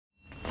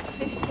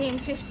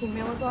1850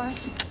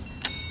 millibars.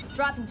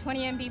 Dropping 20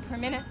 MB per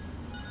minute.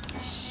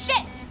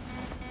 Shit!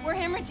 We're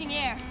hemorrhaging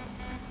air.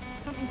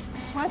 Something took a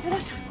swipe at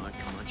us. Come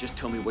on, just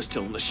tell me we're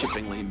still in the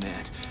shipping lane,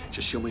 man.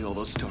 Just show me all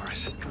those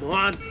stars. Come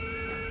on.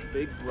 It's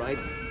big, bright.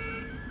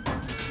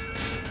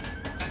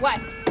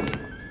 What?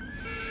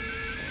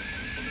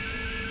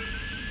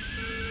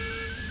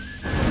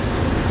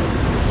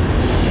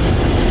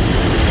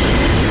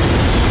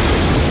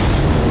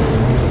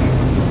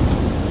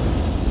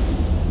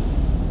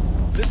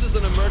 This is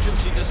an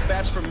emergency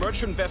dispatch from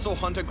merchant vessel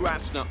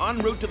Hunter-Gratzner, en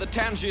route to the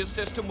Tangier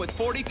system with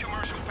 40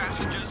 commercial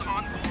passengers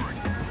on board.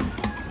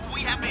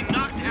 We have been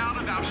knocked out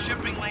of our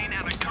shipping lane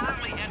and are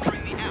currently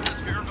entering the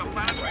atmosphere of a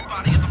planetary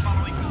body in the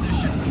following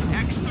position: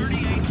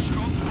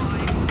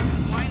 X38/5,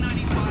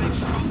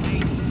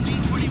 Y95/8,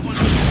 C21.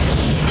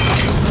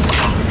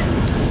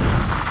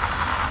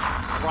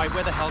 Fry,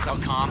 where the hell's our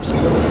comms?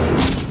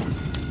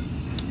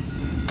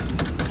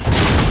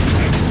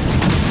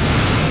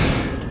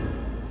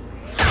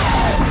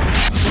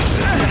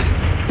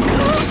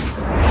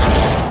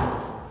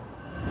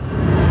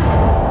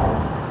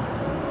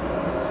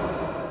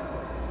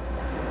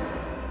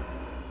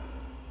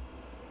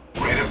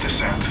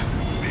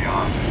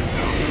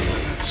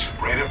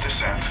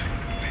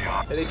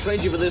 They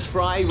trained you for this,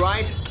 Fry,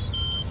 right?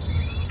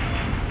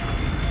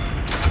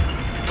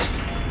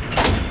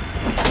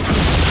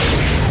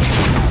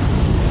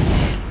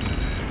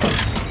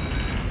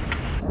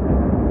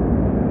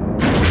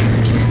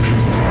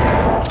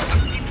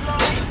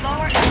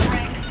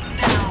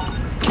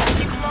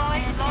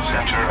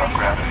 Center of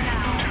gravity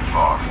too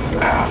far.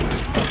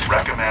 Aft.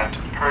 Recommend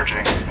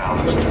purging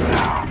ballast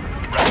now.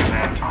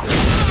 Recommend.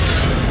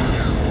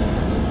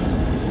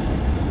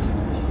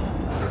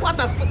 What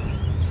the f...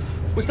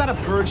 Was that a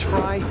purge,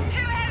 Fry? Too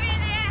heavy in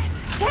the ass!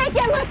 Can't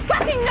get my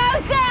fucking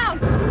nose down!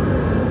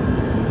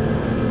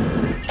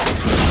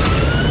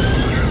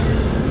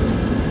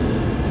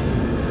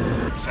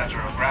 Center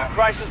of gravity.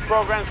 Crisis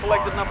program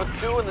selected number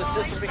 2 in the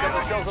system because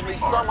it shows at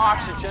least some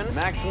oxygen.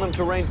 Maximum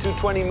terrain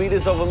 220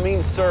 meters over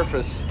mean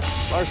surface.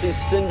 Largely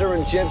cinder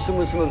and gypsum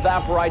with some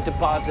evaporite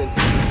deposits.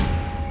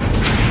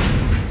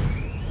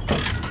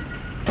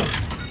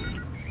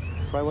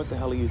 Fry, what the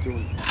hell are you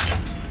doing?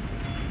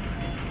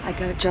 I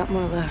gotta drop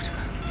more load.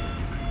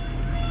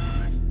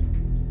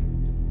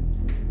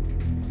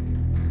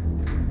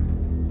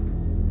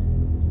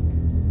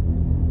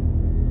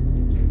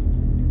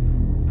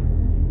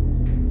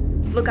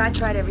 Look, I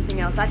tried everything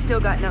else. I still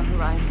got no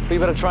horizon. You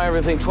better try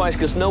everything twice,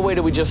 because no way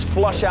do we just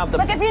flush out the...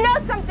 Look, if you know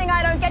something,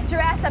 I don't, get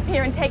your ass up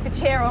here and take the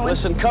chair, Owen.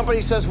 Listen,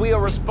 company says we are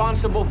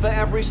responsible for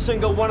every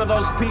single one of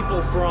those people,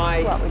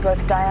 Fry. What, we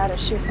both die out of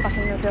sheer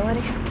fucking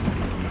nobility?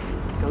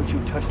 Don't you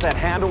touch that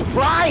handle,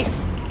 Fry!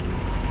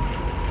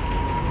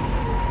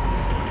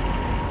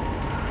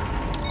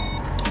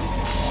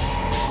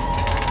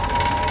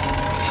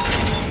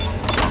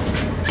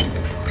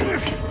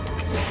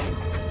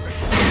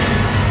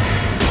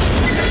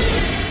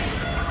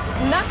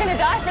 I'm not gonna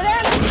die for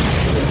them.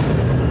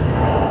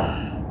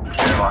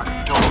 Airlock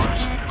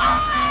doors.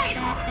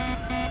 Eyes!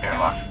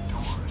 Airlock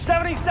doors.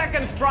 70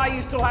 seconds, Fry.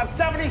 You still have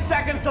 70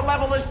 seconds to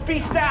level this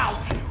beast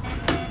out.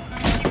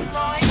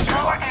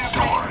 Airlock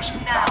doors.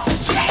 Now.